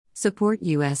Support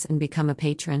us and become a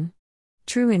patron.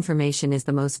 True information is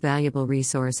the most valuable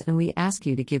resource and we ask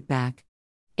you to give back.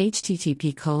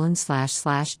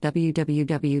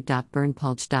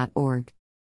 http://www.burnpulch.org.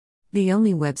 The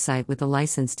only website with a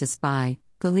license to spy,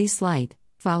 police light.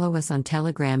 Follow us on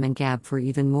Telegram and Gab for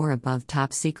even more above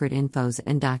top secret infos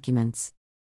and documents.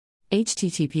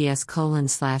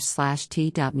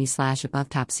 https://t.me/above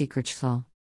top secret shfl.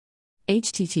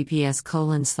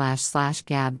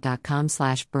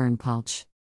 https://gab.com/burnpulch.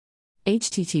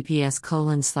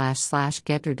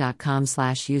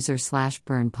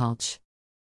 https://getter.com/user/burnpulch.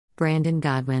 Brandon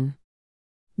Godwin.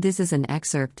 This is an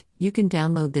excerpt. You can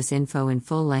download this info in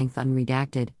full length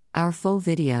unredacted, our full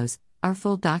videos, our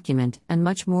full document, and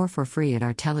much more for free at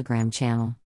our Telegram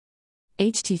channel.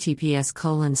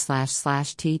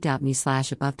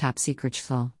 https://t.me/above top secret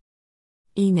shfl.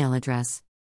 Email address.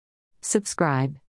 Subscribe.